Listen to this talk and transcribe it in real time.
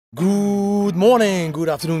Good morning, good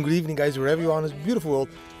afternoon, good evening guys, wherever you are in this beautiful world,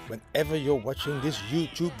 whenever you're watching this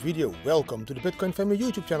YouTube video. Welcome to the Bitcoin Family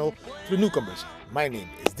YouTube channel. To the newcomers, my name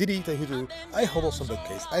is Didi, Taihuttu. I hodl some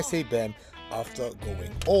bookcase, I say bam, after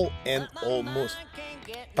going all in almost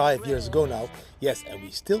 5 years ago now. Yes, and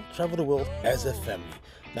we still travel the world as a family.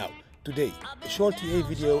 Now, today, a short TA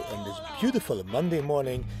video on this beautiful Monday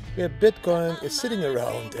morning where Bitcoin is sitting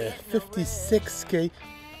around 56k.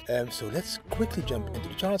 So let's quickly jump into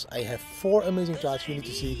the charts. I have 4 amazing charts you need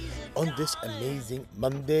to see on this amazing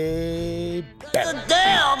Monday. Bam. The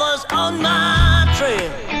devil's on my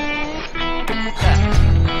trail.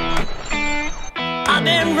 I've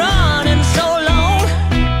been running so long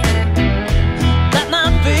that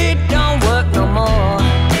my feet don't work no more.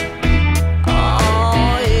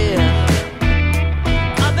 Oh yeah,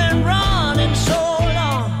 I've been running so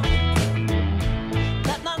long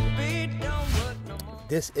that my feet don't work no more.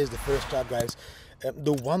 This is the first chart, guys,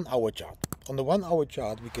 the 1 hour chart. On the 1 hour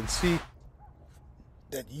chart, we can see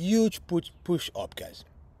that huge push up, guys.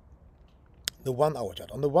 The 1 hour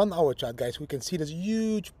chart. On the 1 hour chart, guys, we can see this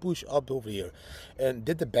huge push up over here. And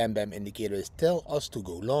did the bam bam indicators tell us to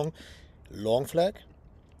go long? Long flag,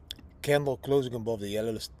 candle closing above the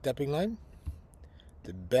yellow stepping line.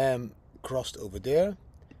 The bam crossed over there.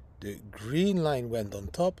 The green line went on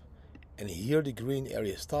top, and here the green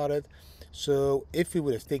area started. So if we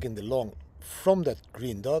would have taken the long from that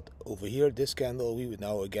green dot over here, this candle, we would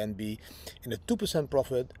now again be in a 2%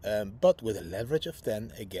 profit, but with a leverage of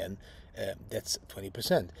 10 again. That's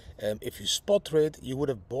 20%. If you spot trade, you would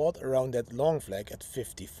have bought around that long flag at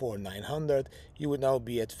 54,900. You would now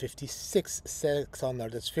be at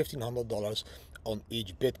 56,600. That's $1,500 on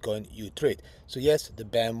each Bitcoin you trade. So yes, the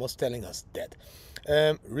BAM was telling us that.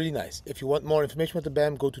 Really nice. If you want more information about the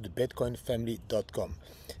BAM, go to thebitcoinfamily.com.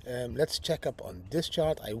 Let's check up on this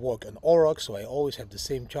chart. I work on Aurochs, so I always have the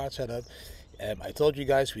same chart set up. I told you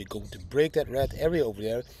guys we're going to break that red area over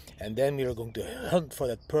there, and then we are going to hunt for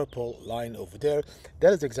that purple line over there.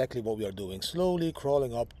 That is exactly what we are doing, slowly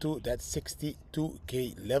crawling up to that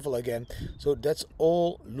 62k level again. So that's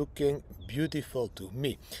all looking beautiful to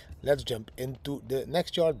me. Let's jump into the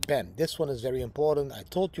next chart. Bam, this one is very important. I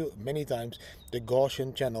told you many times, the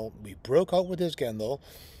Gaussian channel, we broke out with this candle.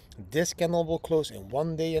 This candle will close in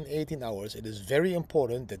 1 day and 18 hours. It is very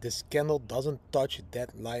important that this candle doesn't touch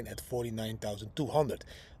that line at 49,200.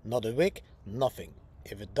 Not a wick, nothing.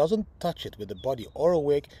 If it doesn't touch it with a body or a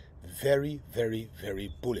wick, very, very,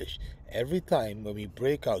 very bullish. Every time when we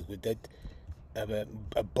break out with that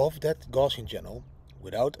above that Gaussian channel,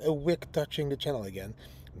 without a wick touching the channel again,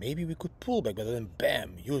 maybe we could pull back, but then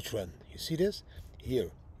bam, huge run. You see this?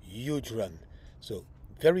 Here, huge run. So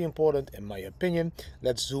very important in my opinion.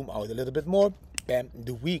 Let's zoom out a little bit more. Bam,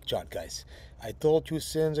 the week chart, guys. I told you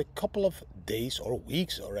since a couple of days or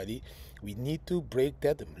weeks already, we need to break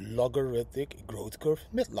that logarithmic growth curve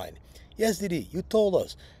midline. Yes, Didi, you told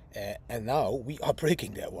us. And now we are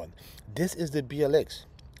breaking that one. This is the BLX.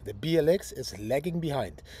 The BLX is lagging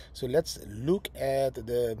behind. So let's look at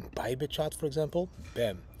the Bybit chart, for example.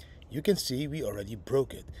 Bam. You can see we already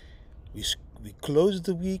broke it. We closed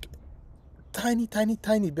the week tiny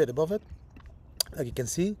bit above it, like you can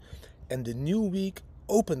see, and the new week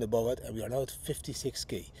opened above it, and we are now at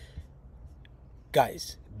 56k.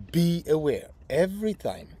 Guys, be aware, every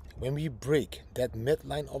time when we break that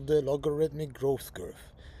midline of the logarithmic growth curve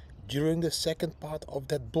during the second part of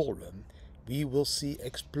that bull run, we will see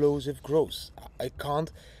explosive growth.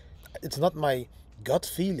 It's not my gut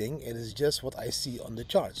feeling, it is just what I see on the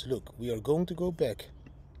charts. Look, we are going to go back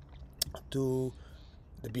to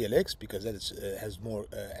the BLX because that is, has more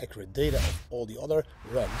accurate data of all the other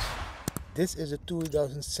runs. This is a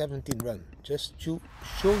 2017 run, just to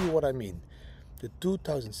show you what I mean. The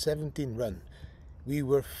 2017 run, we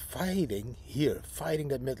were fighting here, fighting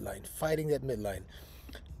that midline.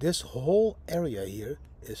 This whole area here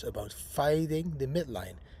is about fighting the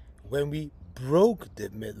midline. When we broke the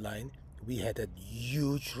midline, we had that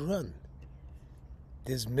huge run.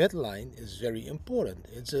 This midline is very important.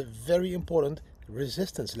 It's a very important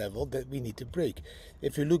resistance level that we need to break.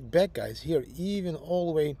 If you look back, guys, here, even all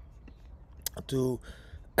the way to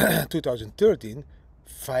 2013,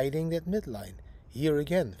 fighting that midline. Here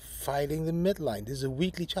again, fighting the midline. This is a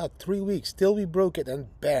weekly chart, 3 weeks, till we broke it, and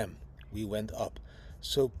bam, we went up.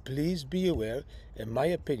 So please be aware, in my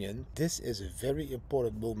opinion, this is a very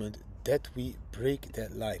important moment that we break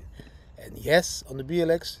that line. And yes, on the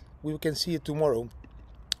BLX, we can see it tomorrow,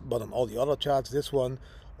 but on all the other charts, this one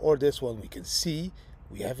or this one, we can see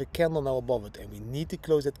we have a candle now above it, and we need to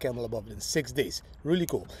close that candle above it in 6 days. Really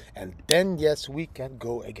cool. And then yes, we can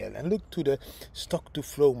go again and look to the stock to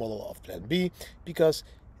flow model of plan B, because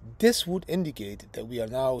This would indicate that we are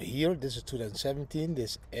now here. This is 2017.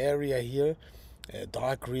 This area here,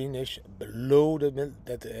 dark greenish below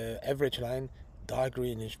that average line, dark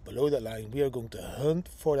greenish below that line. We are going to hunt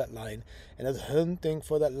for that line, and that hunting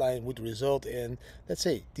for that line would result in, let's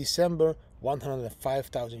say, December,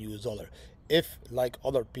 105,000 US dollar. If, like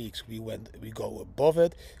other peaks, we go above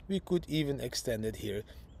it, we could even extend it here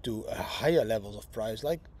to higher levels of price,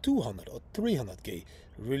 like 200 or 300k.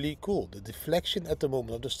 Really cool. The deflection at the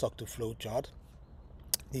moment of the stock to flow chart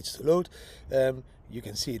needs to load. You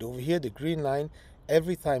can see it over here, the green line.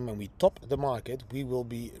 Every time when we top the market, we will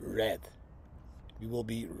be red. We will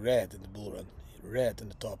be red in the bull run, red in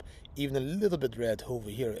the top, even a little bit red over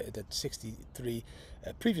here at that 63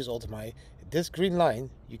 previous all-time high. This green line,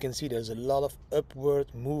 you can see there's a lot of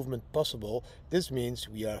upward movement possible. This means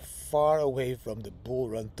we are far away from the bull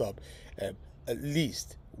run top, at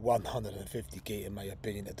least 150k in my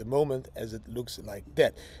opinion at the moment, as it looks like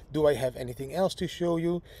that. Do I have anything else to show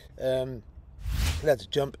you? Let's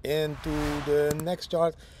jump into the next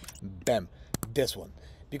chart. Bam, this one,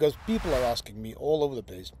 because people are asking me all over the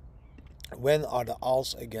place, when are the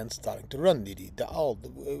alts again starting to run, Didi? The alt,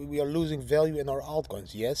 we are losing value in our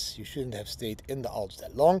altcoins. Yes, you shouldn't have stayed in the alts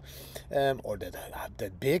that long, or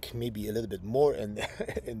that big, maybe a little bit more in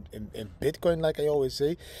Bitcoin, like I always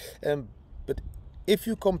say. But if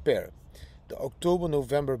you compare the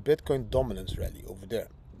October-November Bitcoin dominance rally over there,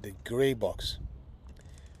 the gray box,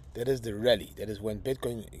 that is the rally. That is when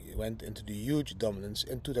Bitcoin went into the huge dominance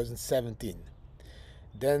in 2017.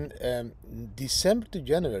 Then December to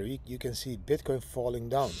January, you can see Bitcoin falling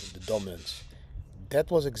down, the dominance.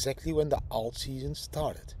 That was exactly when the alt season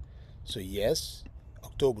started. So yes,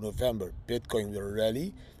 October, November, Bitcoin will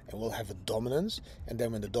rally and will have a dominance. And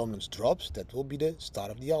then when the dominance drops, that will be the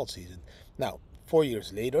start of the alt season. Now, 4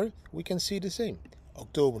 years later, we can see the same.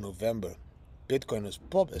 October, November, Bitcoin is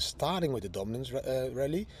starting with the dominance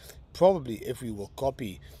rally. Probably if we will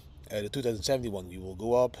copy the 2071, we will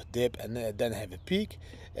go up, dip, and then have a peak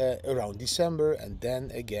around December, and then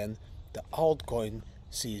again the altcoin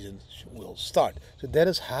season will start. So that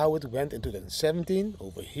is how it went in 2017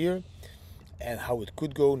 over here, and how it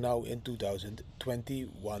could go now in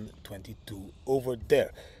 2021-22 over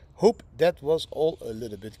there. Hope that was all a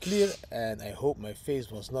little bit clear, and I hope my face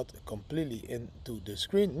was not completely into the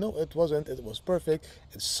screen. No, it wasn't. It was perfect.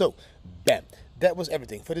 And so, bam, that was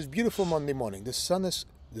everything for this beautiful Monday morning. The sun is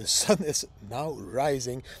now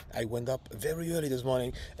rising. I went up very early this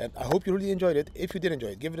morning, and I hope you really enjoyed it. If you did enjoy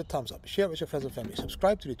it, give it a thumbs up, share it with your friends and family,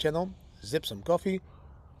 subscribe to the channel, zip some coffee.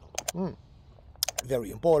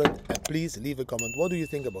 Very important. And please leave a comment. What do you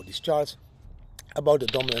think about these charts, about the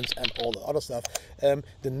dominance and all the other stuff?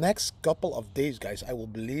 The next couple of days, guys, I will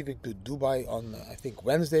be leaving to Dubai on I think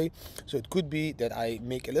Wednesday, so it could be that I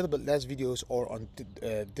make a little bit less videos or on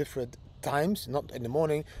different times, not in the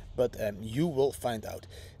morning, but you will find out.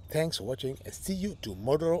 Thanks for watching, and see you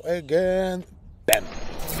tomorrow again. Bam.